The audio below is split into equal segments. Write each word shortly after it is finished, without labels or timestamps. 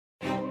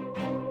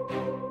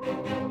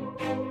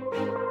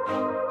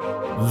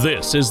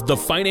This is the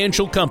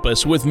Financial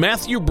Compass with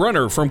Matthew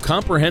Brunner from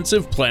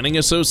Comprehensive Planning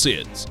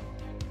Associates.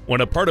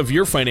 When a part of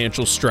your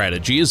financial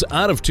strategy is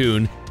out of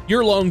tune,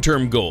 your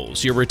long-term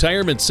goals, your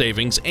retirement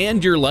savings,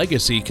 and your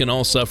legacy can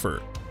all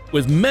suffer.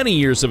 With many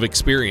years of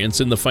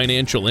experience in the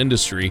financial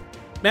industry,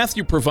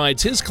 Matthew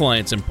provides his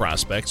clients and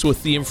prospects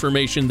with the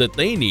information that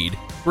they need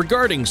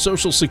regarding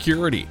Social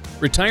Security,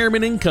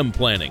 retirement income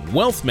planning,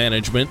 wealth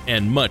management,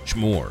 and much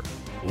more.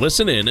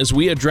 Listen in as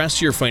we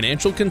address your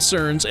financial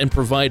concerns and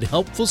provide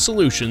helpful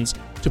solutions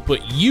to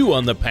put you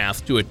on the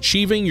path to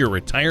achieving your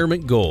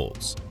retirement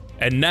goals.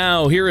 And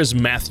now, here is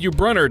Matthew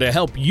Brunner to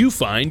help you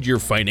find your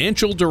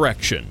financial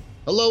direction.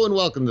 Hello and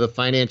welcome to the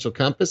Financial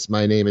Compass.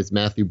 My name is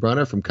Matthew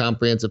Brunner from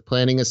Comprehensive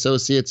Planning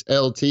Associates,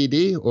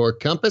 Ltd., or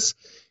Compass.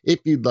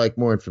 If you'd like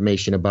more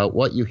information about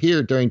what you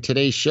hear during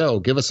today's show,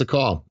 give us a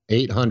call,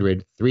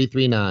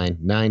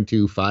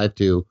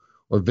 800-339-9252,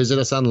 or visit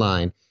us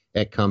online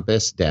at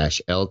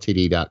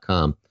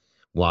compass-ltd.com.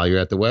 While you're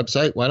at the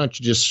website, why don't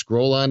you just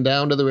scroll on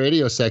down to the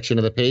radio section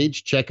of the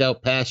page, check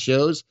out past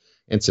shows,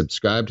 and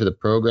subscribe to the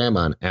program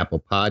on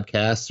Apple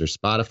Podcasts or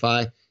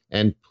Spotify.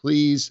 And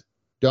please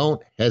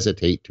don't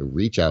hesitate to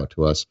reach out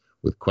to us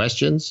with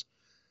questions,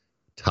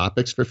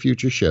 topics for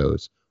future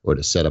shows, or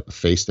to set up a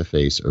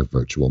face-to-face or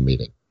virtual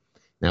meeting.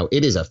 Now,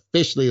 it is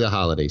officially the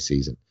holiday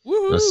season.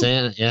 Now,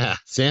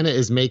 Santa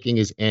is making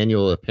his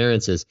annual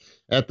appearances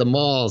at the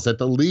malls, at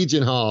the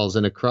Legion Halls,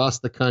 and across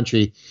the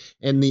country.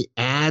 And the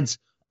ads,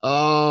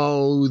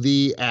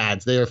 the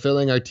ads. They are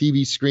filling our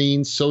TV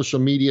screens,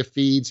 social media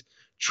feeds,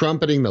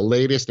 trumpeting the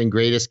latest and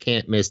greatest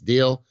can't-miss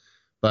deal.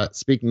 But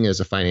speaking as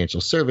a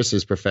financial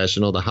services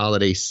professional, the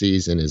holiday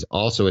season is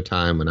also a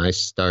time when I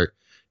start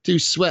to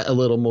sweat a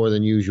little more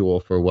than usual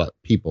for what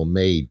people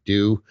may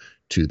do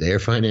to their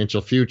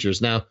financial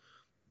futures. Now,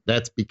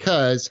 that's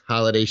because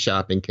holiday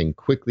shopping can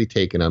quickly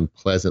take an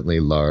unpleasantly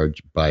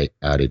large bite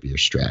out of your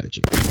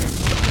strategy.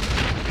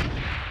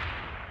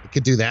 It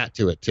could do that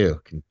to it, too.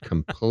 It can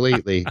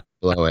completely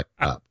blow it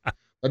up.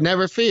 But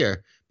never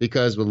fear,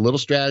 because with a little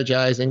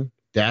strategizing,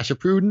 dash of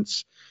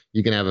prudence,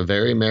 you can have a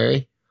very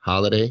merry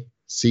holiday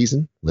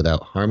season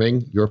without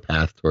harming your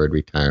path toward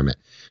retirement.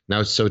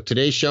 Now, so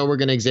today's show, we're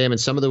going to examine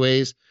some of the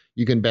ways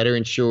you can better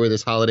ensure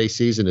this holiday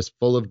season is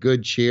full of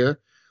good cheer.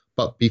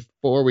 But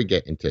before we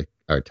get into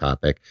our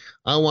topic,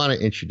 I want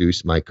to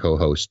introduce my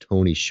co-host,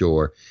 Tony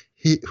Shore,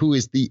 who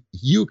is the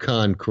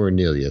Yukon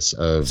Cornelius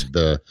of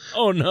the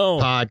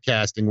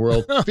podcasting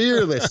world,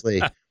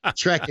 fearlessly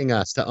trekking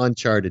us to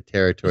uncharted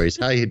territories.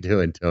 How you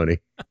doing, Tony?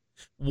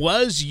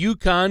 Was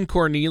Yukon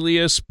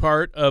Cornelius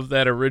part of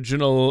that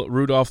original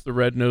Rudolph the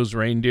Red-Nosed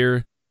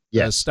Reindeer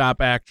stop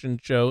action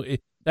show?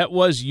 That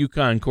was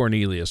Yukon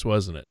Cornelius,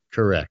 wasn't it?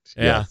 Correct.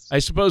 Yeah. Yes. I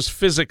suppose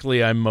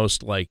physically I'm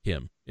most like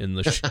him in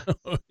the show.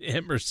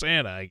 Him or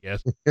Santa, I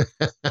guess.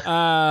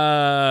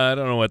 I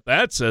don't know what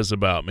that says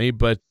about me,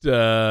 but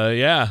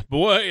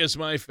boy, is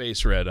my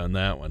face red on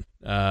that one.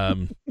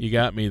 You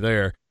got me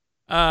there.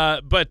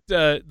 But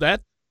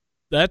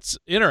that's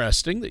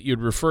interesting that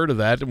you'd refer to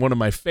that. One of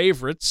my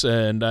favorites,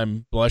 and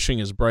I'm blushing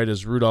as bright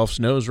as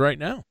Rudolph's nose right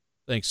now,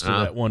 thanks to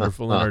that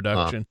wonderful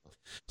introduction.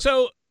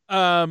 So,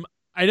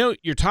 I know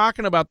you're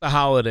talking about the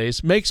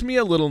holidays. Makes me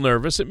a little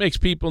nervous. It makes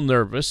people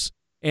nervous.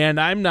 And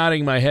I'm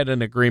nodding my head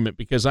in agreement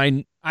because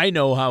I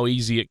know how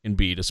easy it can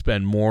be to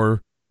spend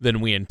more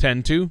than we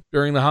intend to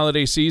during the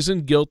holiday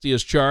season. Guilty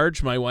as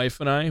charged. My wife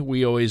and I,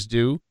 we always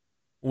do.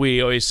 We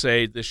always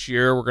say this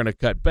year we're going to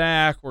cut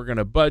back. We're going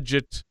to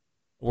budget.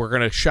 We're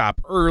going to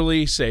shop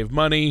early, save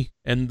money.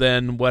 And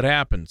then what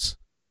happens?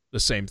 The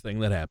same thing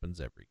that happens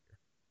every year.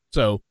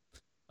 So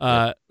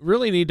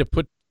really need to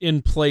put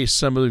in place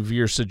some of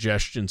your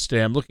suggestions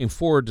today. I'm looking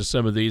forward to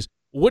some of these.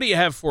 What do you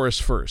have for us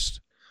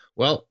first?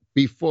 Well,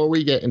 before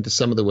we get into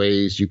some of the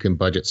ways you can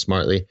budget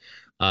smartly,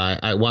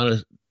 I want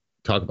to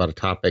talk about a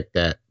topic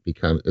that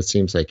it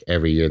seems like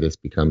every year this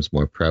becomes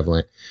more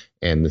prevalent,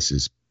 and this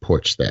is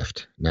porch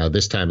theft. Now,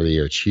 this time of the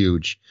year, it's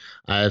huge.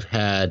 I've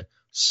had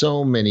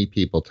so many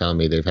people tell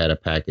me they've had a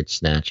package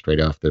snatched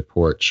right off their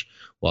porch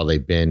while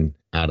they've been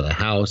out of the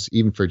house,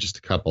 even for just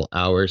a couple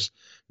hours.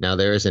 Now,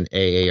 there is an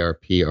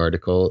AARP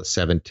article,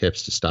 7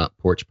 Tips to Stop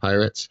Porch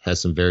Pirates, has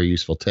some very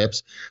useful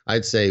tips.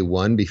 I'd say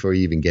one, before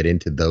you even get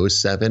into those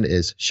 7,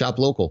 is shop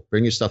local.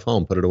 Bring your stuff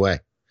home, put it away.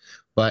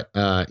 But,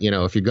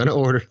 if you're going to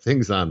order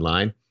things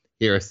online,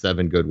 here are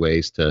 7 good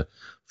ways to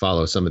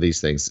follow some of these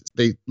things.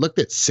 They looked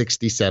at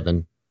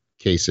 67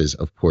 cases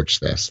of porch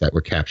thefts that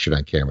were captured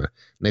on camera,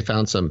 and they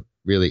found some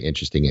really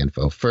interesting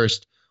info.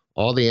 First,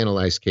 all the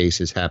analyzed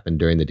cases happened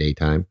during the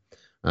daytime.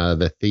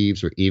 The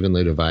thieves were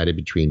evenly divided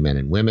between men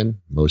and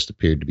women. Most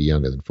appeared to be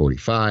younger than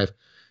 45.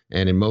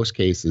 And in most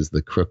cases,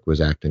 the crook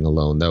was acting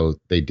alone, though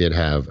they did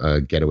have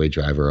a getaway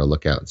driver or a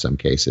lookout in some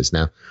cases.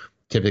 Now,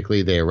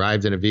 typically they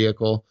arrived in a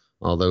vehicle,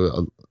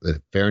 although a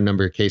fair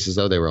number of cases,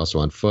 though, they were also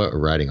on foot or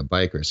riding a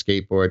bike or a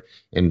skateboard.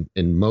 And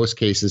in most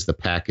cases, the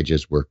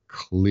packages were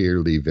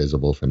clearly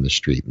visible from the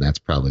street. And that's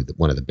probably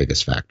one of the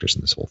biggest factors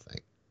in this whole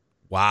thing.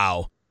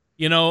 Wow.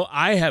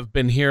 I have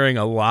been hearing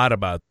a lot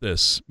about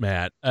this,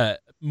 Matt.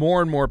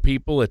 More and more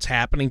people it's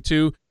happening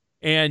to.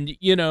 And,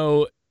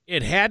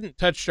 it hadn't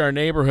touched our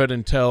neighborhood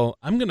until,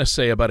 I'm going to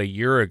say, about a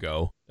year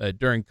ago.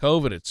 During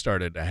COVID, it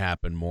started to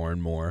happen more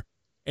and more.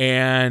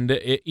 And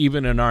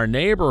even in our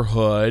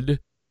neighborhood.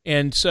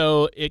 And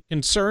so it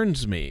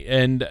concerns me.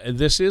 And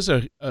this is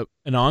an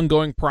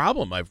ongoing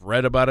problem. I've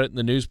read about it in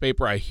the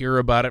newspaper. I hear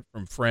about it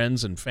from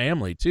friends and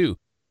family, too.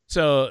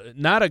 So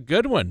not a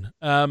good one.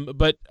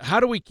 But how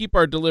do we keep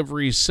our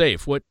deliveries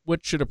safe? What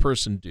should a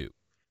person do?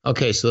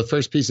 Okay, so the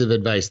first piece of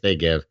advice they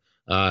give,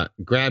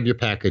 grab your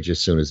package as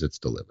soon as it's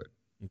delivered.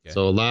 Okay.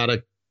 So a lot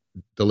of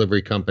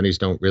delivery companies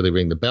don't really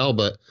ring the bell,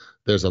 but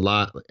there's a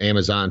lot,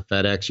 Amazon,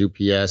 FedEx,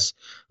 UPS,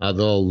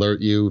 they'll alert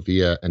you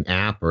via an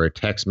app or a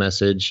text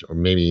message or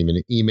maybe even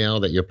an email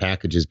that your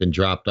package has been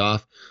dropped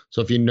off.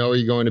 So if you know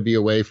you're going to be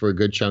away for a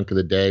good chunk of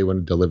the day when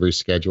a delivery is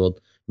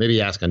scheduled,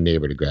 maybe ask a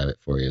neighbor to grab it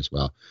for you as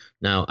well.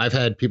 Now, I've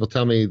had people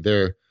tell me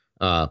they're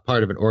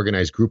part of an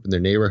organized group in their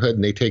neighborhood,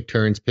 and they take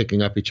turns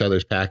picking up each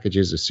other's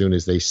packages as soon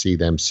as they see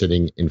them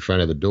sitting in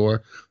front of the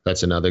door.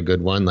 That's another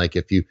good one. Like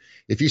if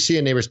you see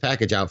a neighbor's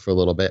package out for a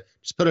little bit,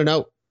 just put a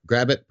note,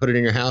 grab it, put it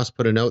in your house,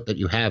 put a note that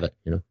you have it,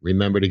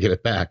 remember to give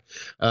it back.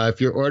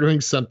 If you're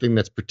ordering something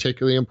that's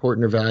particularly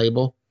important or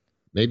valuable,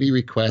 maybe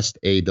request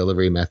a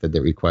delivery method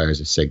that requires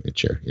a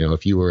signature.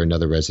 If you or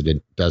another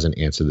resident doesn't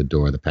answer the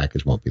door, the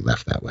package won't be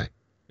left that way.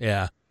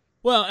 Yeah.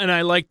 Well, and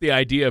I like the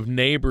idea of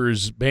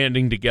neighbors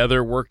banding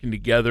together, working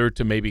together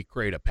to maybe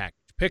create a package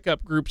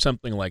pickup group,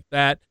 something like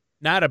that.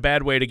 Not a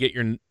bad way to get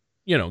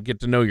get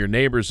to know your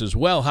neighbors as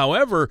well.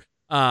 However,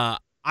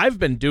 I've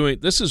been doing,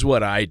 this is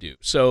what I do.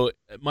 So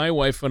my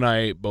wife and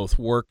I both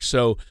work.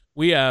 So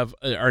we have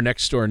our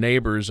next door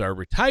neighbors are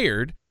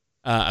retired.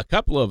 A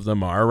couple of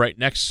them are right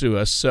next to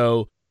us.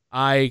 So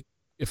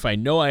if I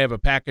know I have a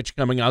package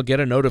coming, I'll get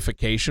a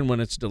notification when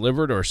it's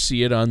delivered or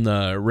see it on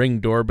the Ring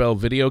doorbell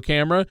video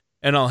camera,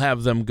 and I'll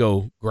have them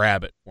go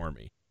grab it for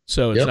me.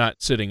 So it's not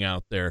sitting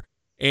out there.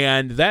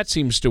 And that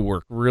seems to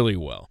work really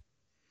well.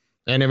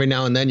 And every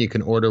now and then you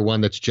can order one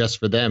that's just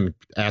for them,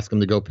 ask them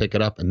to go pick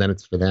it up, and then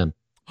it's for them.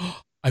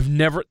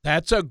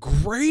 That's a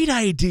great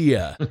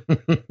idea.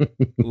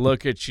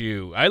 Look at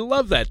you. I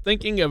love that.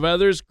 Thinking of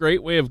others,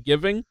 great way of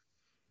giving.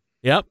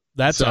 Yep,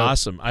 that's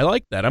awesome. I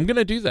like that. I'm going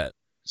to do that.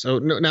 So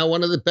now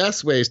one of the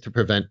best ways to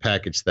prevent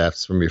package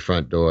thefts from your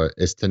front door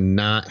is to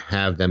not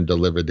have them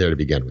delivered there to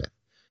begin with.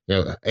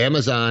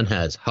 Amazon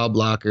has hub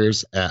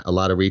lockers at a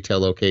lot of retail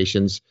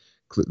locations.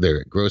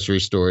 They're at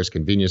grocery stores,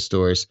 convenience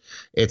stores.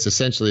 It's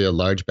essentially a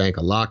large bank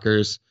of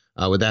lockers.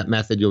 With that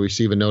method, you'll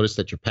receive a notice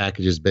that your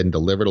package has been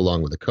delivered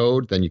along with a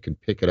code. Then you can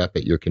pick it up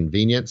at your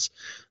convenience.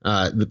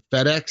 The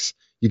FedEx,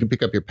 you can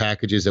pick up your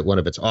packages at one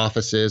of its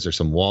offices or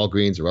some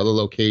Walgreens or other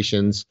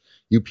locations.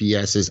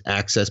 UPS's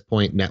Access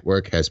Point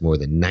network has more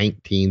than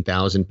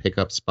 19,000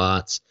 pickup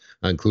spots,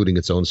 including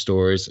its own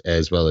stores,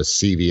 as well as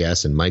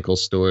CVS and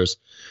Michael's stores.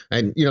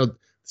 And,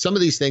 some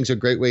of these things are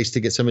great ways to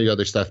get some of your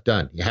other stuff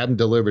done. You have them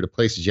delivered to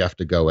places you have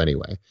to go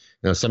anyway.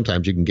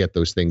 Sometimes you can get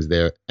those things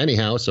there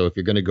anyhow. So if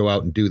you're going to go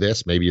out and do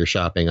this, maybe you're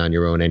shopping on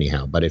your own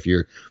anyhow. But if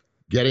you're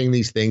getting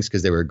these things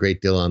because they were a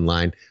great deal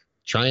online,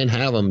 try and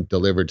have them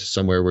delivered to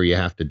somewhere where you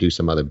have to do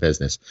some other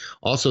business.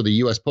 Also, the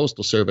U.S.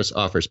 Postal Service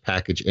offers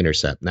package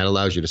intercept, and that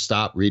allows you to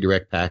stop,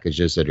 redirect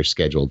packages that are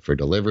scheduled for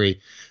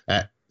delivery.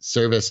 That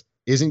service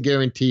isn't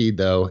guaranteed,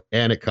 though,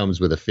 and it comes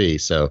with a fee.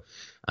 So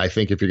I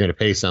think if you're going to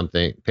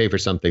pay for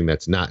something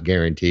that's not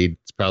guaranteed,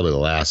 it's probably the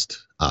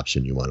last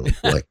option you want to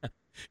employ.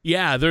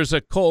 Yeah, there's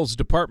a Kohl's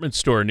department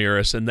store near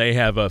us, and they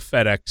have a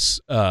FedEx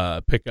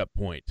pickup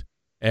point.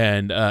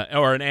 And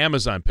or an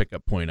Amazon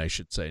pickup point, I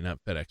should say, not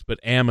FedEx, but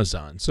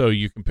Amazon. So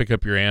you can pick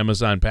up your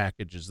Amazon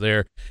packages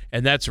there,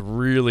 and that's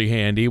really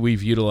handy.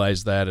 We've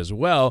utilized that as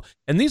well.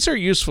 And these are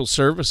useful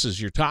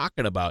services you're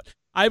talking about.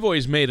 I've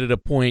always made it a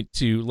point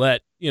to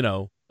let,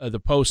 the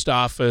post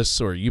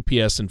office or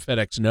UPS and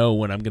FedEx know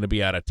when I'm going to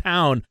be out of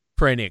town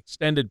for any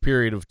extended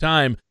period of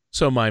time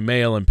so my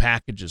mail and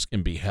packages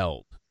can be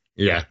held.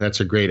 Yeah, that's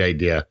a great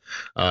idea.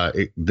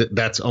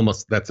 That's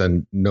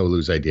a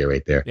no-lose idea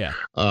right there. Yeah.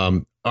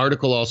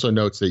 Article also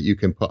notes that you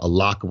can put a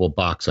lockable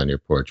box on your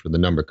porch with a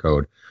number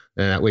code,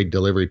 and that way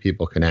delivery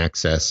people can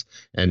access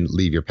and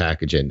leave your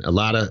package in. A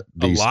lot of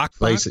these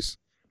places.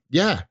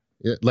 Yeah,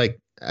 like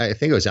I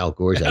think it was Al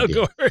Gore's idea.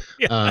 Gore,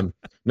 yeah.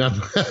 No,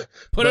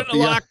 put it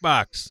in a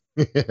lockbox.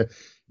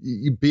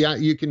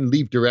 You can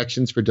leave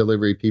directions for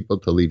delivery people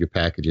to leave your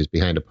packages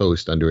behind a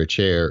post, under a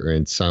chair, or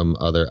in some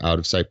other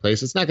out-of-sight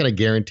place. It's not going to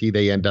guarantee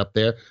they end up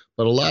there,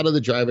 but a lot of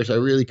the drivers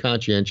are really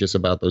conscientious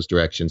about those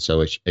directions,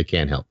 so it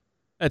can help.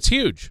 That's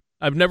huge.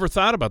 I've never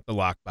thought about the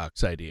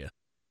lockbox idea.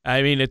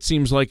 I mean, it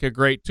seems like a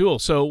great tool.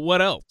 So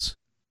what else?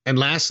 And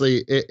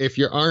lastly, if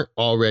you aren't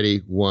already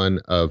one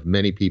of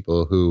many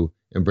people who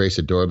embrace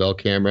a doorbell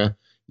camera,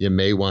 you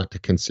may want to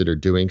consider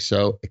doing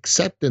so,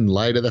 except in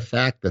light of the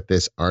fact that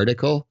this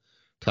article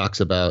talks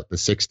about the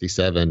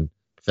 67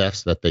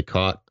 thefts that they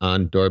caught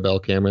on doorbell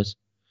cameras.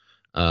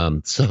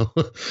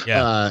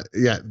 Yeah,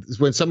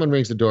 when someone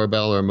rings the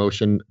doorbell or a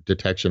motion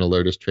detection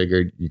alert is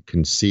triggered, you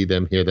can see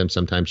them, hear them.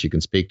 Sometimes you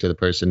can speak to the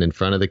person in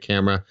front of the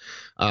camera.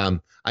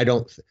 I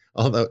don't,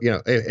 although,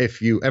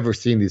 if you ever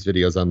seen these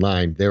videos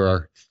online, there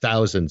are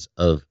thousands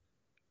of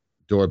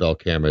doorbell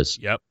cameras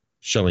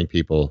showing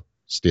people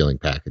stealing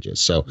packages.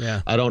 So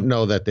I don't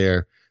know that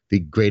they're the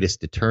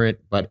greatest deterrent,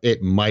 but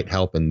it might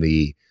help in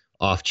the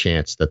off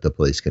chance that the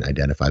police can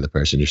identify the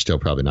person. You're still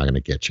probably not going to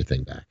get your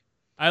thing back.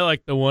 I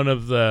like the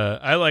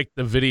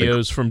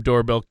videos from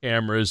doorbell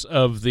cameras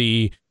of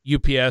the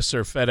UPS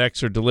or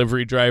FedEx or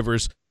delivery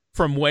drivers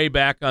from way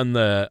back on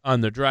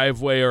the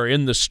driveway or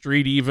in the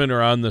street even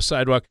or on the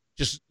sidewalk,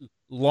 just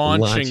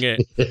launching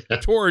it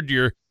toward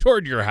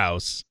your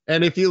house.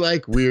 And if you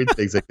like weird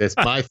things like this,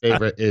 my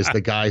favorite is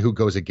the guy who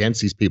goes against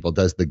these people,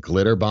 does the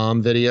glitter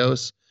bomb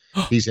videos.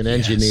 He's an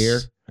engineer.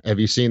 Yes. Have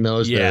you seen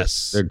those?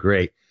 Yes. They're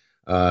great.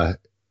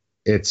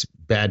 It's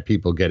bad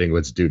people getting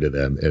what's due to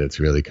them, and it's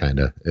really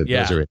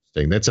those are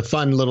interesting. That's a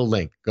fun little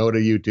link. Go to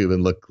YouTube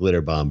and look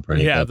glitter bomb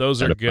prank. Yeah,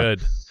 those are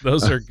good.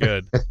 Those are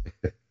good.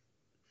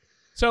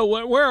 So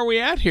where are we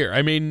at here?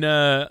 I mean,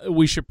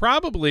 we should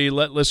probably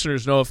let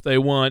listeners know if they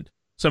want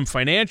some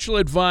financial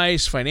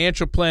advice,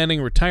 financial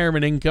planning,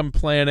 retirement income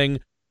planning,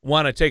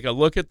 want to take a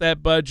look at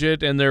that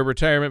budget and their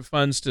retirement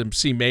funds to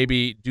see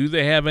maybe do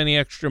they have any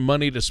extra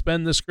money to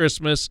spend this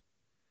Christmas.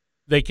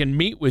 They can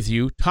meet with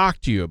you, talk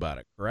to you about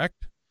it,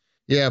 correct?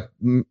 Yeah,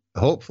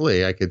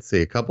 hopefully I could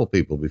see a couple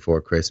people before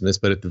Christmas,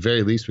 but at the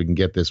very least we can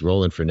get this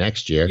rolling for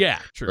next year. Yeah,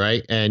 true.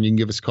 Right? And you can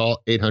give us a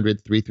call,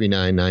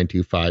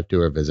 800-339-9252,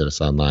 or visit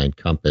us online,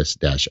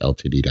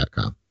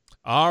 compass-ltd.com.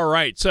 All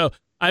right. So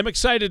I'm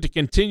excited to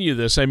continue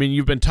this. I mean,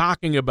 you've been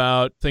talking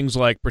about things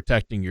like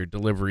protecting your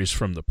deliveries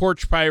from the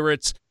porch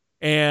pirates,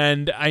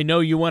 and I know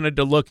you wanted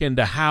to look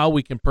into how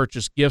we can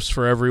purchase gifts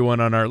for everyone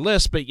on our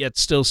list, but yet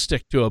still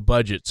stick to a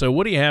budget. So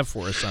what do you have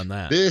for us on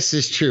that? This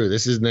is true.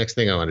 This is the next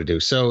thing I want to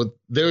do. So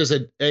there was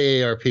an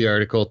AARP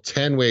article,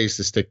 10 ways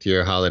to stick to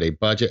your holiday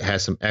budget,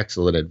 has some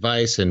excellent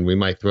advice, and we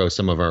might throw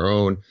some of our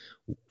own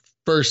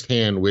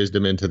firsthand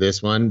wisdom into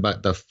this one.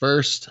 But the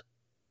first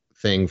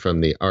thing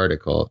from the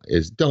article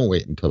is don't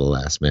wait until the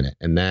last minute.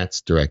 And that's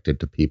directed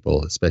to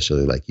people,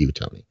 especially like you,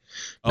 Tony.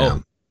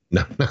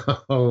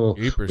 No,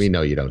 we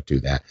know you don't do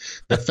that.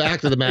 The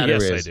fact of the matter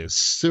is, the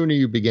sooner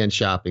you begin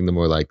shopping, the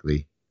more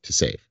likely to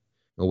save.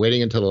 Now,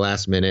 waiting until the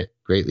last minute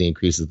greatly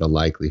increases the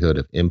likelihood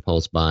of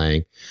impulse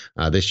buying.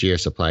 This year,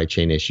 supply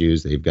chain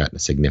issues, they've gotten a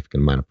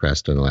significant amount of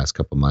press in the last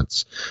couple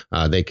months.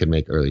 They could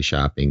make early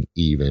shopping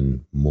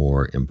even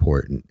more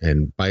important.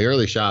 And by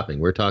early shopping,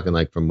 we're talking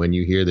like from when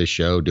you hear this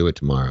show, do it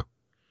tomorrow.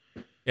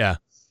 Yeah.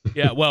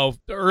 Yeah, well,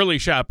 early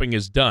shopping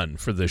is done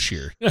for this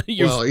year.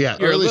 You're early a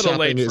little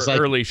late for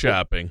early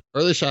shopping.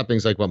 Early shopping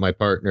is like what my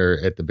partner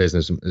at the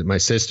business, my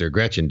sister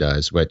Gretchen,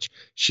 does, which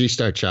she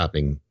starts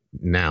shopping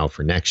now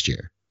for next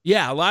year.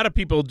 Yeah, a lot of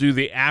people do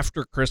the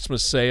after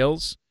Christmas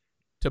sales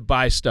to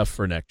buy stuff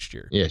for next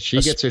year. Yeah,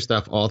 she gets her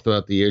stuff all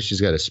throughout the year.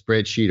 She's got a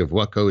spreadsheet of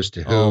what goes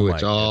to who.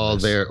 It's all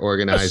there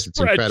organized.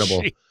 It's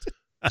incredible.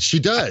 She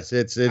does.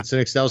 It's an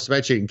Excel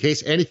spreadsheet. In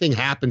case anything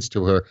happens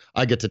to her,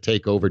 I get to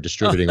take over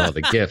distributing all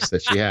the gifts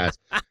that she has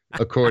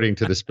according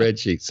to the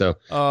spreadsheet. So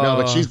no,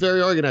 but she's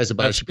very organized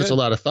about it. She puts a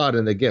lot of thought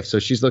in the gifts. So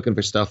she's looking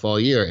for stuff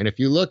all year. And if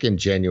you look in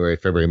January,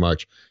 February,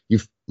 March, you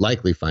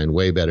likely find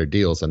way better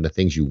deals on the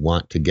things you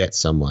want to get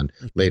someone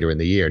later in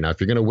the year. Now, if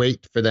you're going to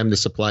wait for them to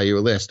supply you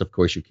a list, of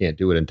course, you can't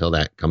do it until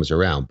that comes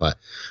around. But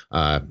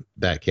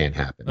that can't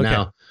happen. Okay.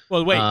 Now,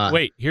 well,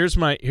 wait. Here's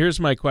my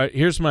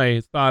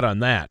thought on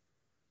that.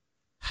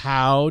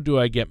 How do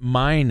I get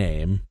my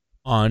name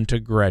onto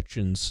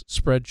Gretchen's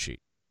spreadsheet?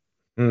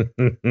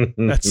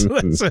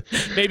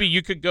 Maybe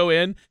you could go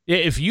in.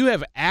 If you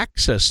have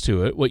access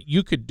to it, what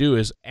you could do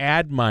is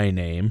add my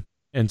name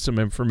and some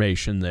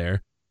information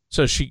there.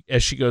 So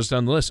as she goes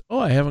down the list,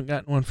 I haven't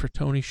gotten one for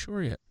Tony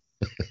Shore yet.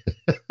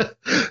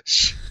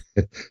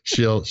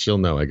 She'll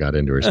know I got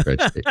into her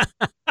spreadsheet.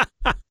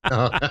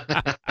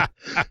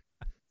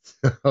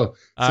 So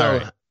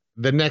right.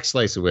 The next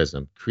slice of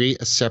wisdom,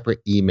 create a separate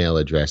email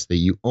address that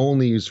you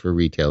only use for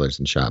retailers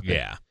and shopping.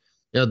 Yeah.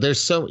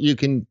 You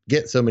can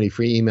get so many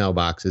free email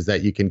boxes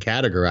that you can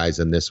categorize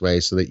them this way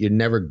so that you're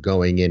never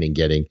going in and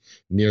getting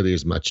nearly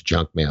as much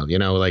junk mail.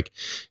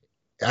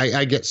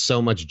 I get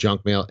so much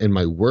junk mail in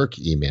my work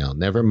email.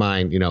 Never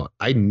mind,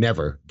 I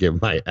never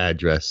give my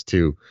address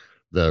to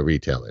the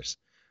retailers.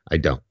 I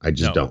don't. I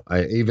just don't.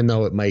 Even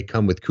though it might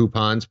come with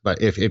coupons,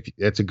 but if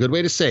it's a good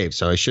way to save.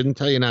 So I shouldn't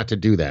tell you not to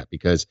do that,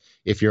 because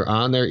if you're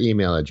on their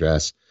email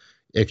address,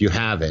 if you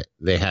have it,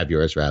 they have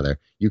yours rather,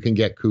 you can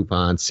get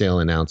coupons, sale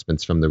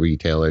announcements from the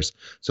retailers.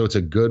 So it's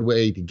a good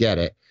way to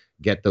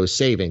get those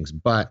savings,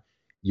 but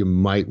you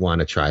might want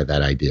to try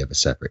that idea of a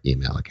separate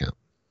email account.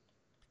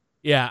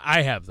 Yeah,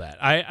 I have that.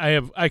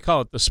 I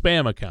call it the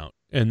spam account,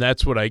 and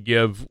that's what I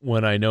give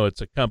when I know it's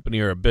a company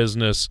or a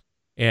business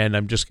and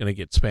I'm just going to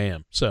get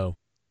spam. So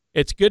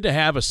it's good to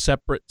have a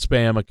separate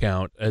spam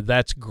account.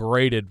 That's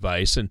great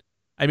advice. And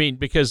I mean,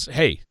 because,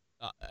 hey,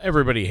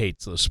 everybody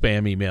hates those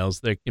spam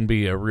emails. They can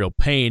be a real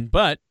pain,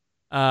 but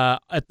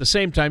At the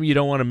same time, you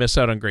don't want to miss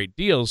out on great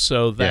deals,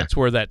 so that's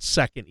where that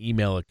second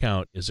email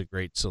account is a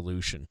great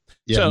solution.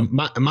 Yeah, so,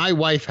 my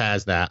wife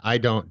has that. I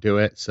don't do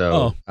it,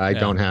 so I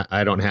don't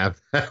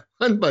have that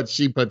one, but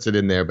she puts it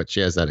in there. But she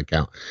has that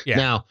account. Yeah.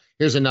 Now,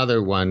 here's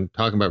another one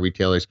talking about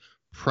retailers: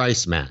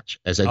 price match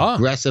as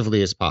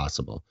aggressively as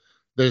possible.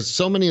 There's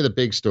so many of the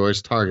big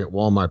stores, Target,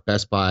 Walmart,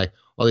 Best Buy,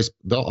 all these.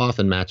 They'll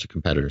often match a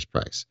competitor's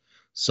price.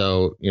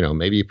 So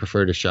maybe you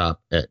prefer to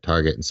shop at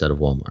Target instead of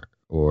Walmart,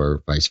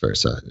 or vice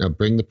versa. Now,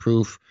 bring the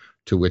proof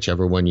to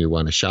whichever one you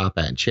want to shop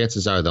at, and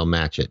chances are they'll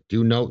match it.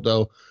 Do note,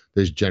 though,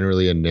 there's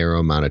generally a narrow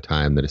amount of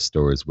time that a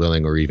store is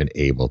willing or even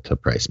able to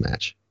price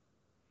match.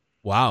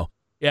 Wow.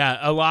 Yeah,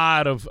 a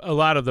lot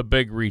of the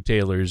big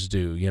retailers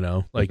do,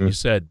 like you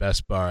said,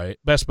 Best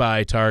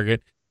Buy,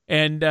 Target,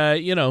 and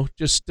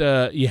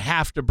you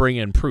have to bring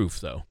in proof,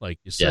 though, like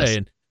you say. Yes.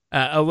 And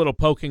a little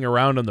poking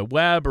around on the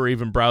web or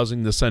even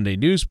browsing the Sunday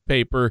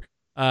newspaper,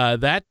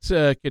 that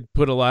could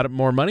put a lot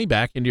more money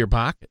back into your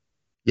pocket.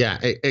 Yeah,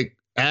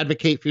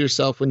 advocate for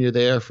yourself when you're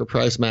there for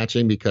price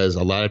matching, because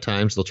a lot of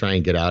times they'll try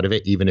and get out of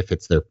it, even if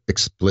it's their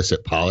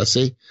explicit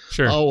policy.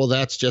 Sure. Oh, well,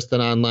 that's just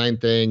an online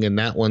thing, and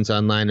that one's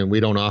online, and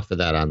we don't offer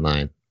that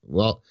online.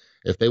 Well,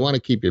 if they want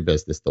to keep your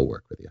business, they'll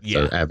work with you.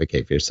 Yeah. So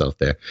advocate for yourself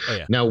there. Oh,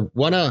 yeah. Now,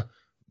 one of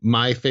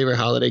my favorite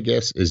holiday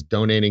gifts is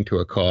donating to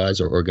a cause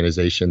or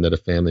organization that a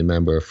family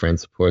member or friend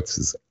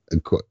supports.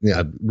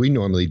 We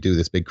normally do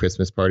this big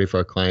Christmas party for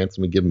our clients,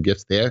 and we give them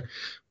gifts there.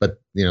 But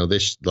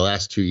the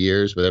last 2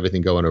 years with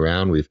everything going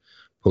around, we've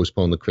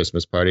postponed the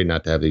Christmas party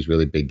not to have these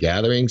really big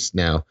gatherings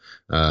now.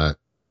 I'm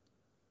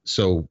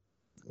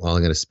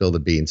going to spill the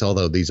beans,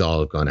 although these all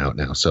have gone out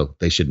now, so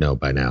they should know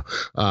by now.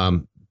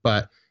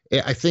 But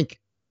I think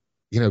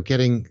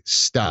getting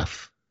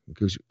stuff,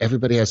 because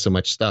everybody has so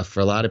much stuff. For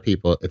a lot of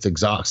people, it's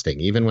exhausting,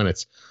 even when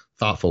it's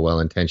thoughtful,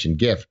 well-intentioned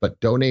gift. But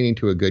donating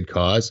to a good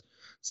cause,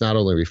 it's not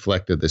only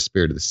reflective of the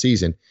spirit of the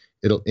season,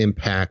 it'll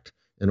impact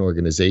an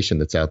organization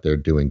that's out there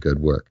doing good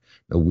work.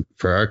 Now,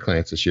 for our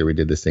clients this year, we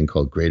did this thing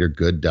called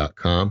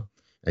greatergood.com,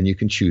 and you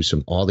can choose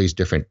from all these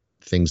different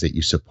things that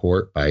you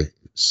support by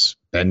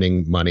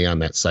spending money on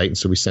that site. And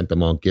so we sent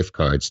them all gift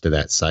cards to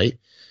that site,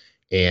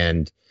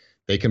 and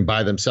they can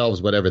buy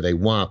themselves whatever they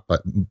want,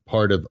 but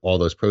part of all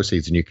those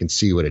proceeds, and you can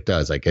see what it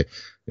does, like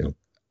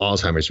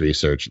Alzheimer's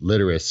research,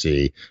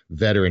 literacy,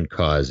 veteran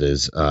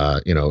causes,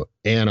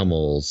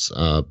 animals,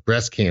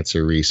 breast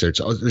cancer research.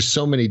 There's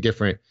so many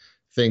different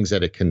things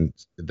that it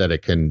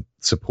can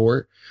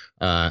support,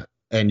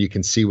 and you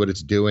can see what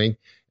it's doing.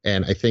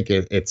 And I think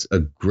it's a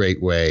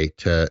great way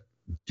to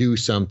do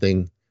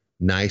something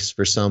nice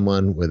for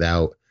someone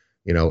without,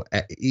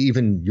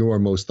 even your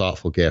most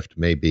thoughtful gift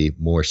may be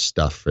more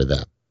stuff for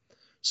them.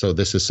 So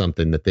this is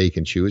something that they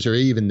can choose, or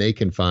even they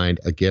can find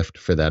a gift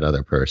for that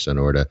other person,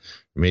 or to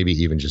maybe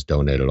even just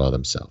donate it all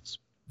themselves.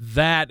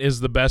 That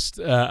is the best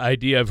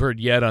idea I've heard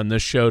yet on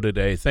this show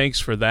today. Thanks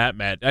for that,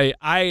 Matt.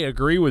 I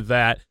agree with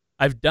that.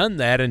 I've done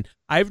that, and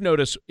I've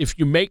noticed if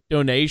you make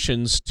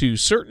donations to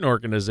certain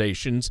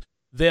organizations,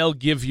 they'll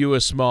give you a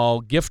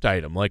small gift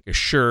item, like a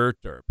shirt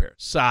or a pair of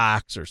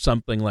socks or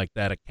something like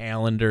that, a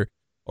calendar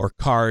or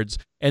cards,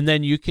 and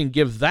then you can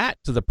give that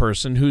to the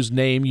person whose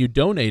name you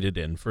donated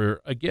in for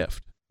a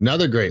gift.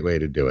 Another great way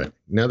to do it.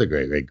 Another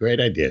great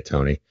idea,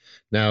 Tony.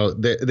 Now,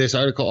 this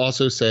article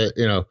also said,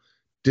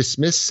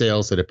 dismiss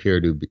sales that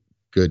appear to be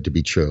good to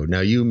be true.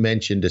 Now, you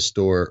mentioned a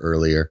store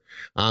earlier.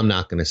 I'm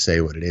not going to say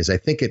what it is. I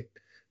think it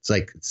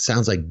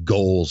sounds like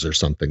Goals or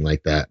something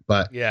like that.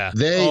 But yeah,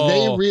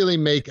 they really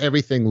make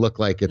everything look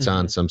like it's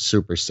on some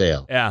super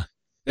sale. Yeah,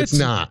 it's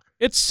not.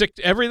 It's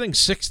everything's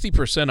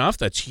 60% off.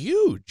 That's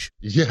huge.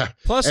 Yeah,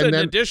 plus an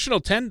additional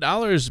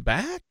 $10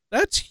 back.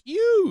 That's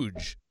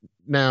huge.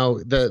 Now,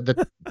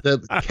 the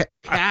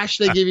cash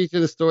they give you to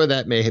the store,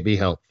 that may be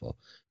helpful.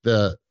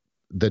 The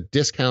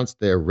discounts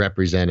they're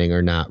representing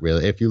are not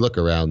really. If you look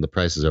around, the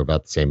prices are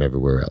about the same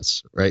everywhere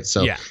else, right?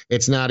 So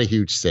It's not a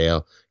huge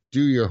sale.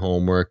 Do your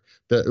homework.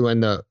 When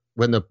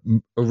the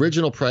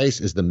original price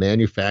is the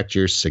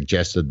manufacturer's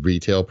suggested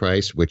retail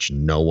price, which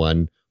no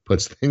one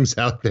puts things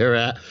out there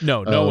at.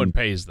 No one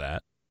pays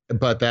that.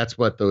 But that's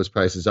what those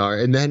prices are.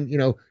 And then,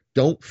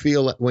 don't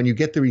feel when you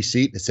get the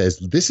receipt, it says,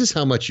 this is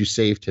how much you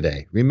saved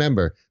today.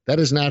 Remember, that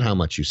is not how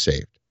much you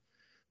saved.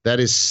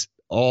 That's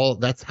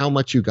how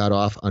much you got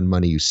off on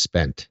money you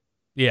spent.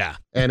 Yeah.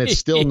 And it's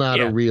still not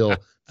a real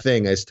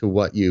thing as to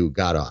what you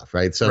got off,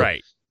 right?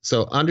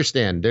 So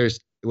understand,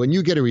 when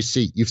you get a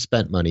receipt, you've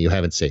spent money, you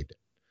haven't saved it.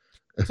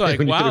 It's like,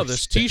 wow,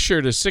 this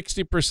T-shirt is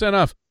 60%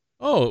 off.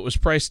 Oh, it was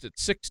priced at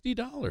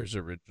 $60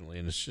 originally,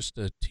 and it's just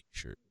a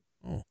T-shirt.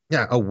 Oh.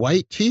 Yeah, a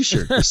white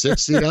T-shirt for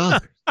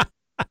 $60.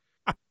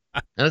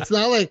 And it's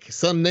not like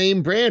some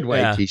name brand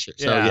white T-shirt.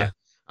 So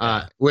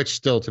which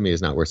still to me is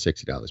not worth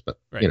 $60, but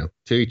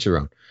to each their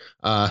own.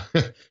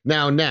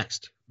 Now,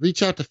 next,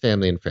 reach out to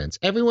family and friends.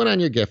 Everyone on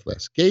your gift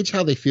list. Gauge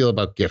how they feel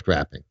about gift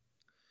wrapping.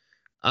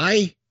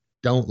 I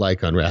don't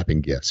like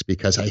unwrapping gifts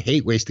because I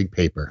hate wasting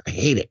paper. I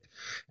hate it.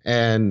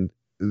 And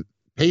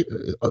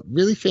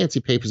really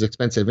fancy paper is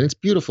expensive, and it's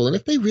beautiful. And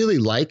if they really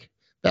like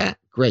that,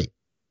 great.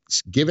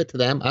 give it to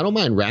them. I don't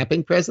mind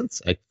wrapping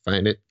presents. I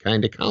find it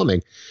kind of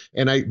calming.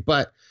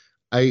 But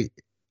I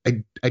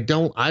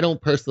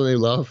don't personally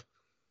love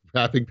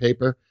wrapping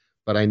paper,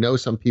 but I know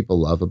some people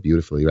love a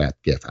beautifully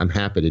wrapped gift. I'm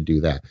happy to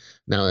do that.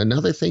 Now,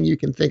 another thing you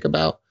can think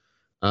about,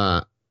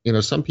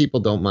 some people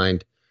don't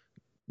mind,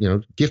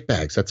 gift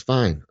bags. That's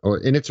fine, or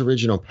in its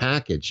original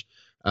package.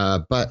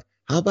 But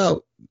how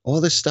about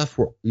all this stuff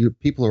where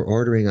people are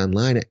ordering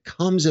online? It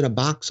comes in a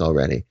box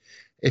already.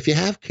 If you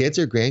have kids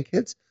or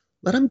grandkids,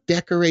 let them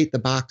decorate the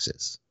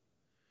boxes.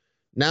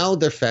 Now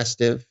they're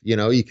festive.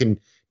 You can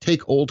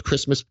take old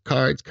Christmas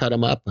cards, cut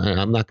them up.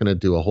 I'm not going to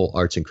do a whole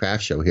arts and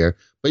crafts show here,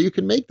 but you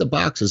can make the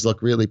boxes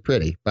look really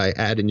pretty by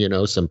adding,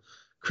 some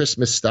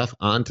Christmas stuff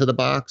onto the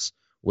box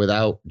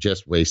without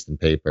just wasting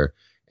paper.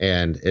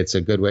 And it's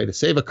a good way to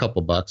save a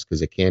couple bucks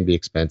because it can be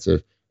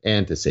expensive,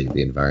 and to save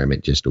the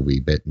environment just a wee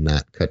bit and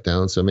not cut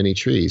down so many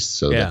trees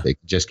so that they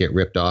just get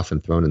ripped off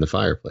and thrown in the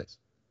fireplace.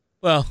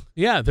 Well,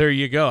 yeah, there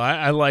you go.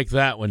 I like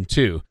that one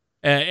too.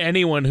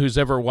 Anyone who's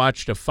ever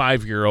watched a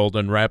 5-year-old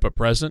unwrap a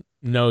present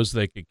knows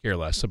they could care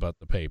less about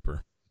the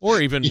paper, or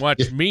even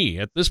watch me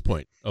at this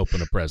point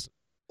open a present.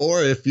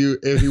 Or if you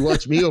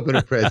watch me open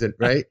a present,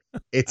 right?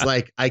 It's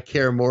like I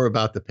care more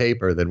about the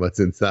paper than what's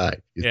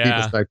inside.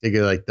 People start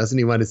thinking like, doesn't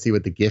he want to see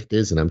what the gift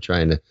is? And I'm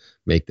trying to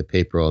make the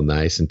paper all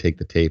nice and take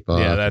the tape off.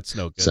 Yeah, that's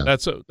no good.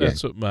 So,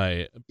 that's what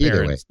my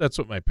parents. That's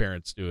what my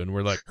parents do, and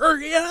we're like,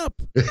 hurry up.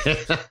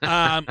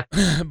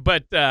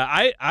 But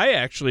I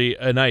actually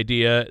an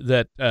idea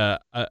that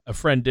a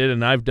friend did,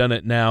 and I've done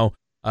it now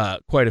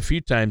quite a few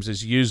times,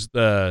 is use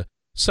the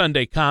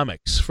Sunday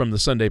comics from the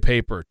Sunday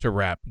paper to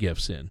wrap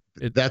gifts in.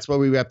 That's what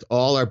we wrapped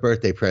all our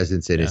birthday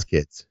presents in as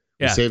kids.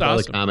 We saved all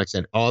the comics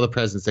and all the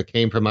presents that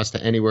came from us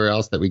to anywhere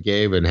else that we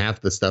gave, and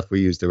half the stuff we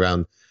used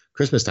around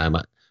Christmas time.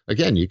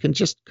 Again, you can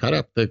just cut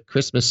up the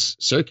Christmas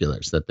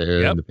circulars that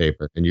they're in the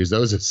paper and use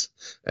those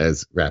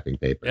as wrapping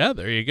paper. Yeah,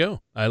 there you go.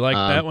 I like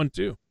that one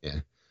too. Yeah.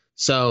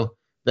 So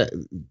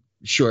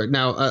sure.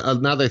 Now,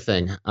 another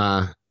thing,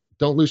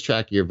 don't lose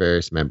track of your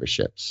various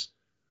memberships,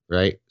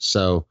 right?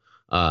 So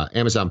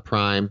Amazon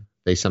Prime,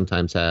 they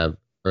sometimes have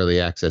early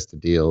access to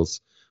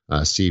deals.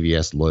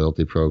 CVS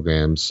loyalty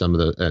programs, some of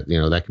the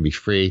that can be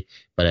free,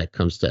 but it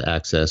comes to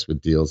access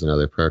with deals and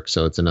other perks.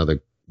 So it's another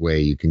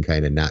way you can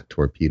kind of not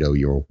torpedo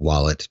your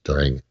wallet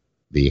during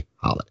the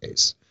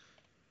holidays.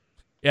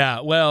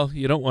 Yeah, well,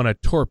 you don't want to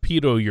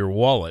torpedo your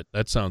wallet.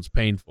 That sounds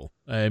painful.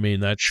 I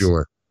mean, that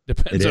sure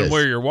depends on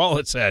where your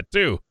wallet's at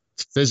too.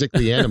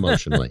 Physically and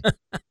emotionally.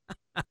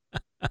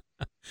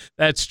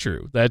 That's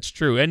true.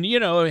 And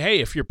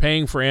hey, if you're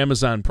paying for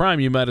Amazon Prime,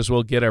 you might as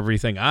well get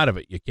everything out of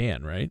it you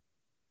can, right?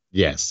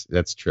 Yes,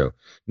 that's true.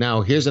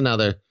 Now, here's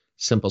another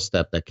simple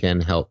step that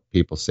can help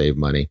people save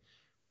money.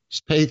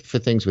 Just pay for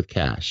things with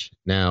cash.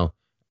 Now,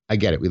 I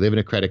get it. We live in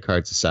a credit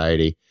card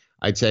society.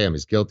 I'd say I'm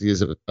as guilty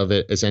of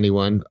it as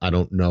anyone. I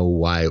don't know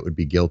why it would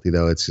be guilty,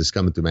 though. It's just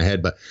coming through my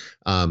head. But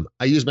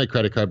I use my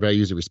credit card, but I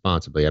use it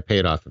responsibly. I pay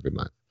it off every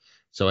month.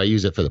 So I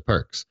use it for the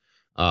perks.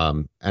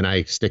 And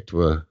I stick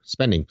to a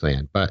spending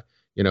plan. But,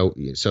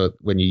 so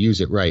when you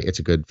use it right, it's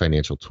a good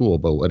financial tool.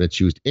 But when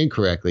it's used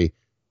incorrectly,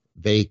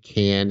 they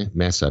can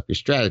mess up your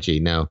strategy.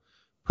 Now,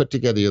 put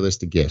together your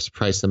list of gifts,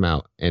 price them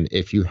out. And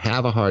if you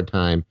have a hard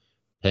time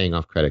paying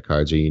off credit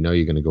cards or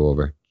you're going to go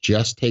over,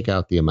 just take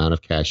out the amount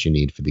of cash you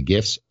need for the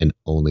gifts and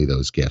only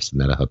those gifts, and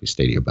that'll help you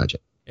stay to your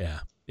budget.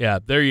 Yeah,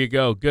 there you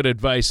go. Good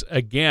advice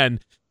again.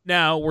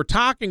 Now, we're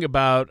talking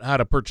about how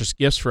to purchase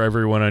gifts for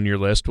everyone on your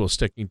list while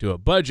sticking to a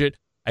budget.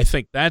 I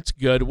think that's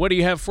good. What do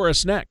you have for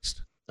us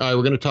next? All right,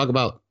 we're going to talk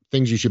about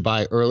things you should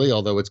buy early,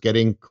 although it's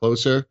getting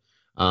closer.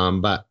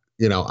 But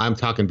I'm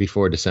talking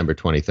before December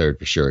 23rd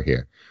for sure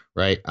here,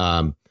 right?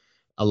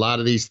 A lot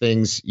of these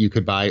things you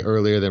could buy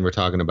earlier than we're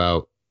talking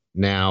about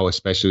now,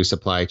 especially with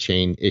supply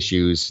chain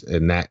issues,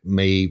 and that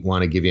may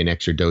want to give you an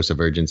extra dose of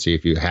urgency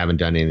if you haven't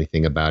done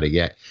anything about it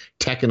yet.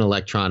 Tech and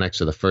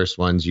electronics are the first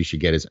ones you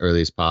should get as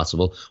early as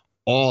possible,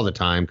 all the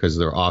time, because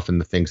they're often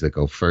the things that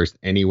go first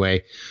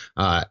anyway.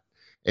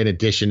 In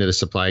addition to the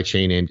supply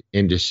chain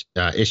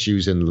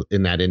issues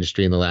in that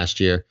industry in the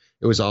last year,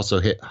 it was also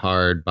hit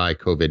hard by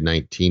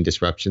COVID-19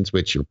 disruptions,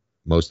 which are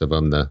most of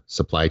them the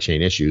supply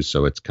chain issues.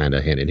 So it's kind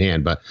of hand in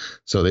hand. But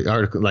so the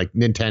article, like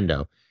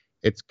Nintendo,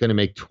 it's going to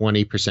make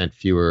 20%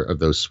 fewer of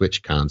those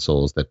Switch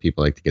consoles that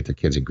people like to get their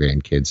kids and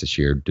grandkids this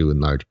year, due in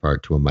large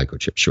part to a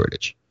microchip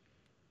shortage.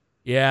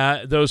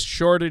 Yeah, those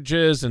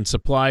shortages and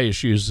supply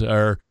issues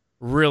are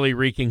really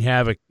wreaking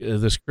havoc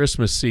this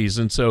Christmas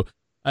season. So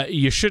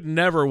you should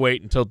never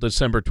wait until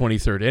December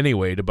 23rd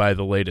anyway to buy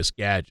the latest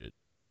gadget.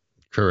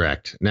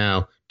 Correct.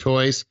 Now,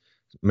 toys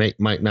might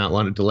not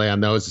want to delay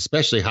on those,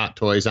 especially hot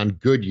toys. On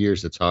good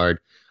years, it's hard.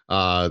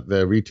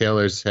 The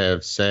retailers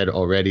have said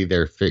already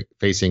they're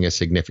facing a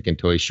significant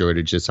toy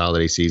shortage this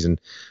holiday season.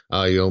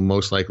 You'll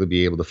most likely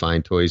be able to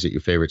find toys at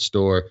your favorite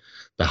store.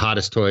 The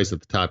hottest toys at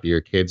the top of your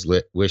kids'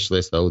 wish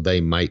list, though,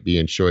 they might be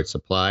in short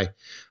supply.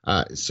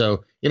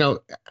 So,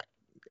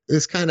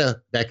 this kind of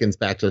beckons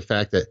back to the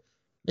fact that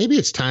maybe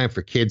it's time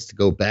for kids to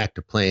go back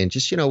to playing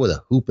just, with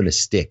a hoop and a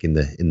stick in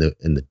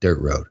the dirt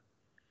road.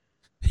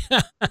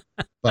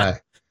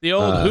 But the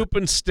old hoop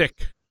and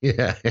stick.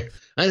 Yeah,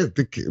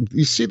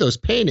 you see those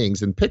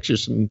paintings and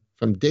pictures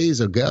from days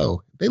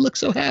ago. They look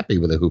so happy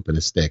with a hoop and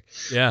a stick.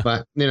 Yeah.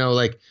 But,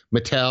 like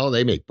Mattel,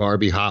 they make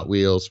Barbie, Hot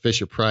Wheels,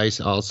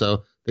 Fisher-Price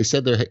also. They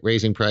said they're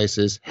raising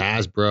prices.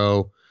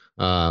 Hasbro,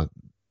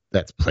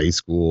 that's Play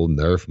School,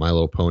 Nerf, My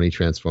Little Pony,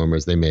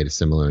 Transformers. They made a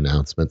similar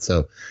announcement.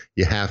 So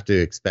you have to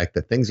expect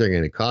that things are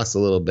going to cost a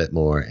little bit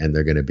more and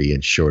they're going to be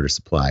in shorter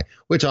supply,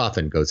 which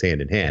often goes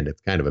hand in hand. It's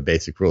kind of a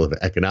basic rule of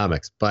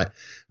economics. But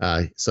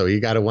so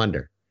you got to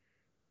wonder.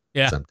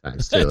 Yeah.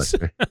 Sometimes too.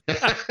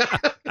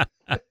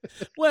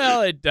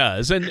 Well, it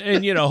does.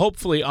 And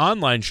hopefully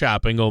online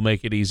shopping will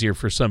make it easier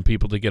for some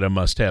people to get a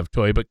must-have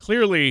toy. But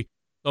clearly,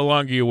 the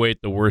longer you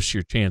wait, the worse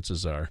your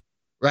chances are.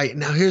 Right.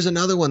 Now, here's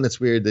another one that's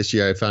weird this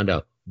year. I found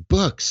out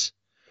books.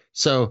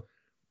 So,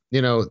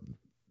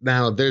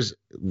 now there's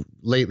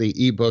lately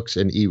ebooks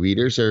and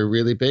e-readers are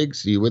really big.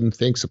 So you wouldn't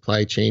think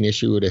supply chain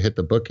issue would have hit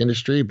the book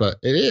industry, but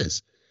it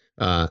is.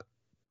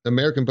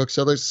 American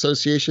Booksellers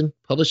Association,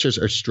 publishers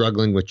are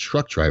struggling with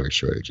truck driver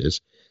shortages.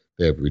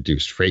 They have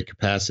reduced freight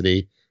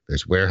capacity.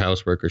 There's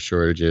warehouse worker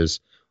shortages.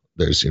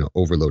 There's,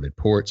 overloaded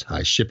ports,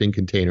 high shipping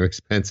container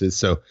expenses.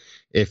 So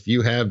if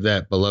you have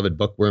that beloved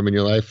bookworm in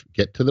your life,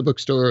 get to the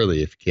bookstore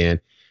early if you can.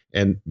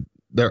 And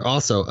they're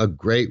also a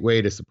great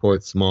way to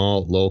support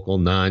small, local,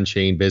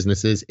 non-chain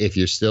businesses. If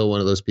you're still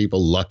one of those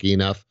people lucky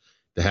enough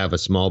to have a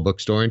small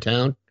bookstore in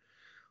town,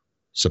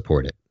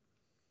 support it.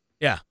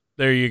 Yeah.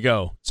 There you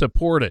go.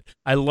 Support it.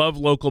 I love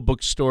local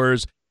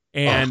bookstores.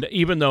 And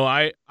even though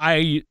I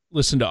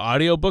listen to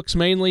audiobooks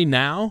mainly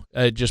now,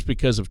 just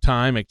because of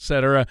time,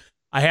 etc.,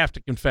 I have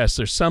to confess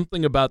there's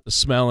something about the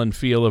smell and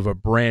feel of a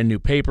brand new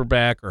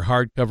paperback or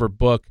hardcover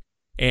book.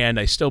 And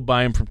I still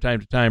buy them from time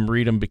to time,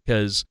 read them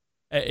because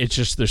it's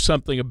just there's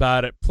something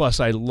about it. Plus,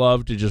 I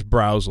love to just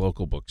browse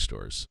local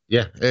bookstores.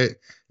 Yeah,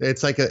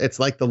 it's like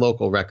the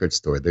local record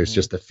store. There's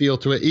just a feel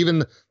to it.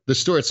 Even the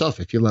store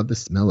itself, if you love the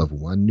smell of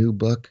one new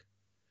book,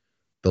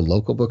 the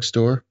local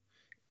bookstore,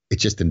 it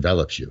just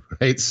envelops you,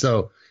 right?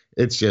 So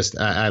it's just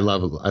I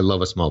love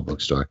a small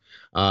bookstore.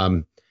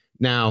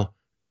 Now,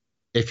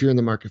 if you're in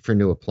the market for a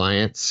new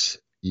appliance,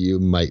 you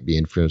might be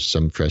in for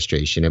some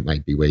frustration. It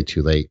might be way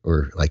too late,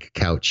 or like a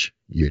couch,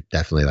 you're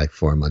definitely like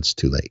 4 months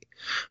too late.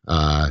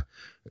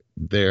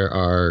 There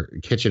are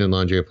kitchen and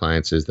laundry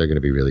appliances. They're going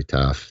to be really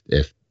tough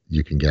if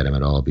you can get them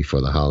at all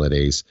before the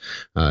holidays.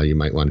 You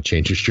might want to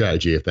change your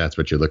strategy if that's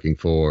what you're looking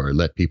for, or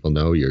let people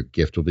know your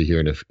gift will be here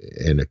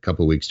in a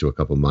couple weeks to a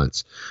couple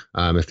months.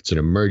 If it's an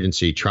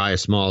emergency, try a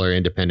smaller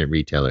independent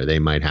retailer. They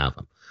might have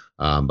them.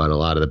 But a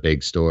lot of the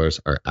big stores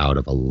are out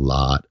of a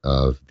lot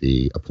of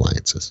the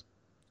appliances.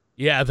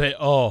 Yeah,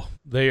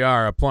 they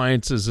are.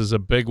 Appliances is a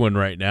big one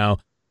right now.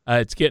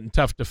 It's getting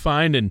tough to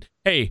find. And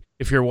hey,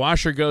 if your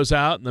washer goes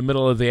out in the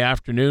middle of the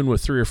afternoon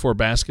with 3 or 4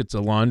 baskets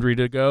of laundry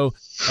to go,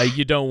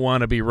 you don't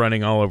want to be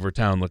running all over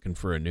town looking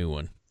for a new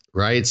one.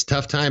 Right. It's a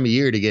tough time of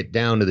year to get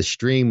down to the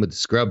stream with the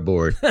scrub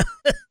board.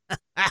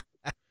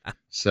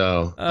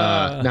 So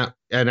now,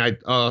 and I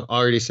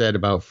already said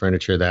about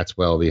furniture, that's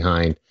well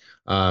behind.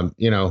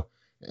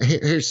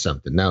 Here's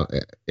something. Now,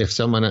 if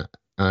someone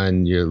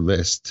on your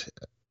list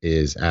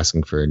is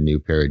asking for a new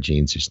pair of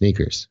jeans or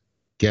sneakers,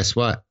 guess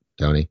what,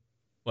 Tony?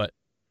 What?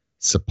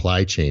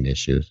 Supply chain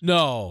issues.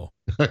 No.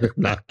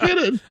 Not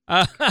kidding.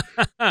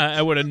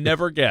 I would have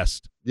never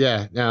guessed.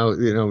 Yeah. Now,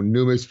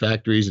 numerous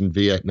factories in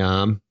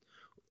Vietnam,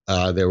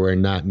 there were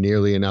not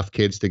nearly enough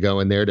kids to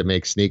go in there to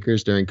make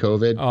sneakers during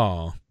COVID.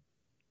 Oh.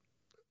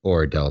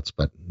 Or adults,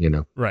 but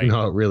right.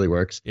 No, it really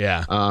works.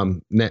 Yeah.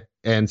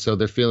 And so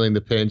they're feeling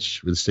the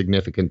pinch with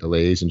significant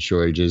delays and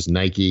shortages.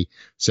 Nike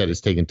said it's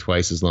taken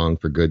twice as long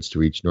for goods to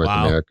reach North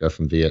America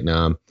from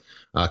Vietnam.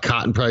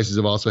 Cotton prices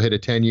have also hit a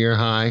 10-year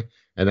high,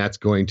 and that's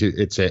going to,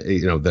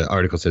 the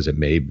article says it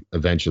may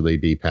eventually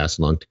be passed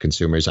along to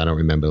consumers. I don't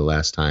remember the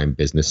last time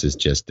businesses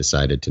just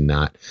decided to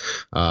not.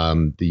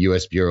 The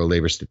U.S. Bureau of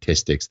Labor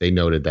Statistics, they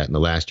noted that in the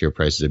last year,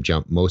 prices have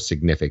jumped most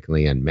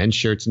significantly on men's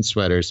shirts and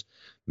sweaters,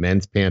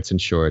 men's pants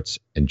and shorts,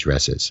 and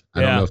dresses.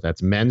 I don't know if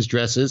that's men's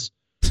dresses.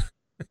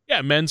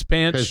 Yeah, men's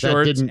pants,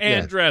 shorts,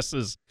 and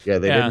dresses. Yeah,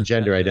 they didn't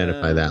gender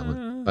identify that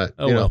one. But,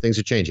 things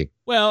are changing.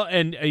 Well,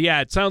 and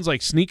it sounds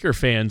like sneaker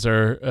fans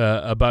are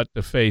about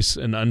to face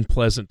an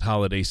unpleasant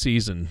holiday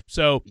season.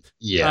 So,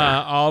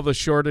 all the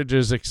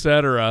shortages,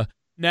 etc.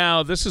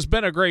 Now, this has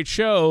been a great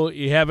show.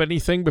 You have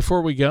anything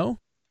before we go?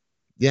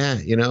 Yeah,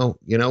 you know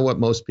what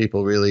most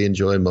people really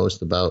enjoy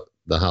most about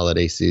the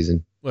holiday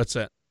season? What's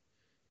that?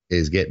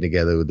 Is getting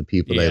together with the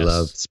people they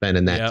love,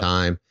 spending that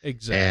time.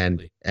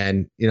 Exactly.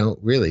 And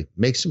really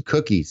make some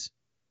cookies.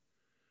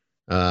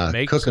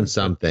 Cook them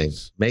something.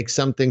 Cookies. Make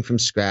something from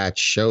scratch.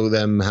 Show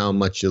them how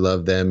much you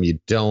love them. You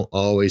don't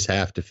always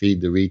have to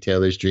feed the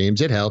retailers' dreams.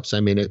 It helps.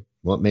 I mean,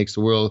 what makes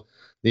the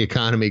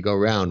economy go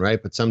round,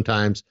 right? But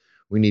sometimes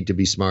we need to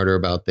be smarter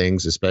about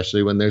things,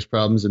 especially when there's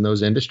problems in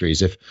those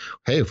industries.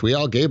 If we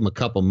all gave them a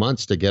couple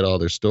months to get all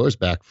their stores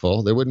back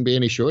full, there wouldn't be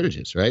any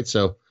shortages, right?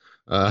 So,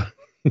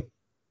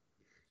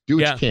 do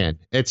what you can.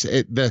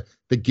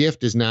 The the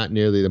gift is not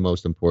nearly the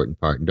most important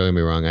part. And don't get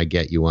me wrong, I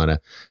get you want to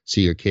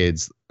see your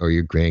kids or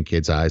your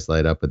grandkids' eyes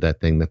light up with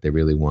that thing that they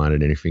really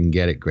wanted. And if you can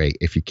get it, great.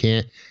 If you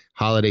can't,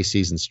 holiday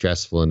season's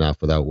stressful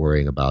enough without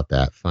worrying about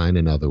that. Find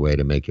another way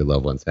to make your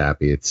loved ones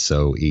happy. It's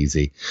so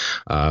easy.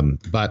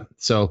 But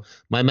so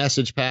my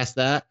message past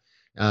that,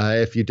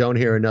 if you don't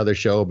hear another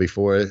show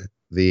before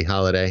the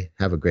holiday,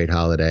 have a great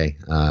holiday.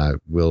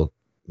 We'll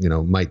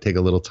might take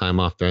a little time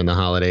off during the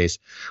holidays.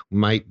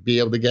 Might be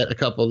able to get a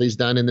couple of these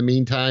done in the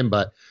meantime,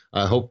 but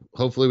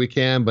hopefully we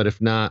can. But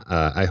if not,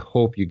 I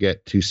hope you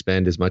get to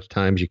spend as much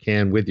time as you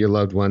can with your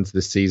loved ones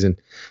this season.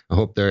 I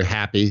hope they're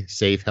happy,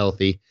 safe,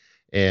 healthy,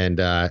 and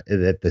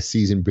that the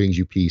season brings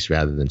you peace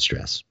rather than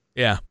stress.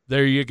 Yeah,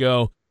 there you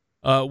go.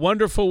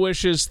 Wonderful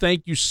wishes.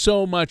 Thank you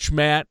so much,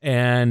 Matt.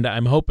 And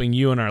I'm hoping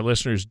you and our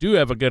listeners do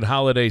have a good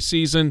holiday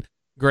season.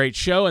 Great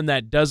show, and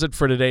that does it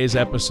for today's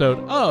episode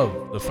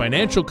of The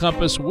Financial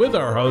Compass with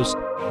our host,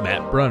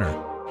 Matt Brunner.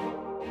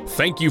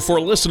 Thank you for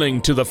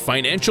listening to The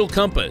Financial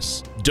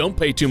Compass. Don't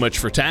pay too much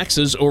for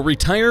taxes or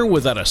retire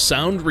without a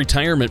sound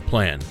retirement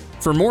plan.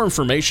 For more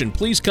information,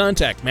 please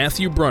contact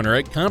Matthew Brunner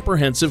at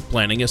Comprehensive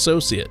Planning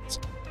Associates.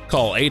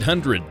 Call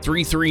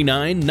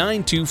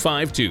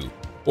 800-339-9252.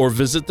 or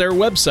visit their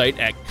website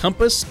at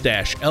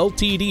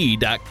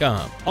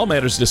compass-ltd.com. All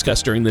matters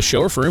discussed during this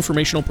show are for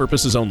informational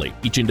purposes only.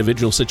 Each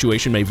individual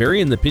situation may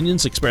vary, and the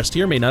opinions expressed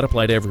here may not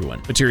apply to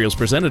everyone. Materials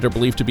presented are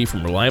believed to be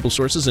from reliable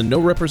sources, and no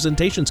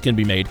representations can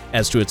be made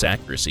as to its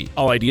accuracy.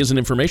 All ideas and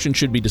information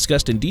should be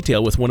discussed in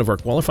detail with one of our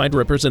qualified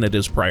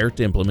representatives prior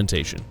to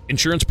implementation.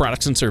 Insurance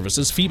products and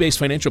services, fee-based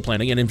financial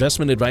planning, and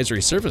investment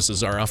advisory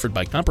services are offered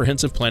by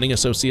Comprehensive Planning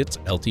Associates,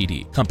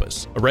 Ltd.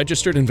 Compass, a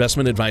registered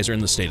investment advisor in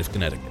the state of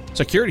Connecticut.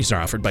 Securities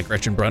are offered by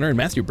Gretchen Brunner and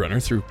Matthew Brunner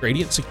through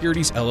Gradient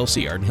Securities,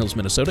 LLC, Arden Hills,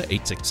 Minnesota,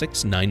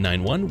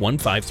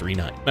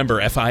 866-991-1539.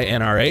 Member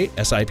FINRA,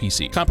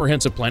 SIPC.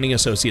 Comprehensive Planning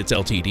Associates,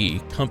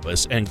 Ltd.,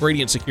 Compass, and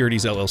Gradient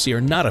Securities, LLC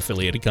are not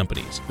affiliated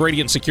companies.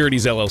 Gradient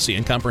Securities, LLC,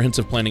 and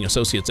Comprehensive Planning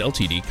Associates,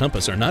 Ltd.,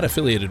 Compass, are not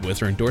affiliated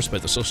with or endorsed by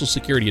the Social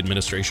Security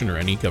Administration or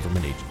any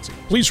government agency.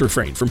 Please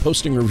refrain from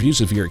posting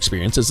reviews of your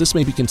experience, as this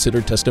may be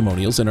considered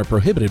testimonials and are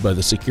prohibited by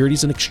the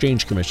Securities and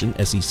Exchange Commission,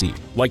 SEC.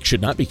 Like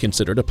should not be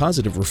considered a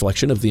positive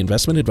reflection of the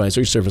investment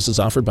advisory services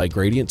offered by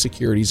Gradient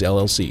Securities,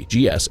 LLC,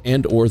 GS,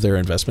 and or their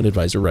investment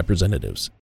advisor representatives.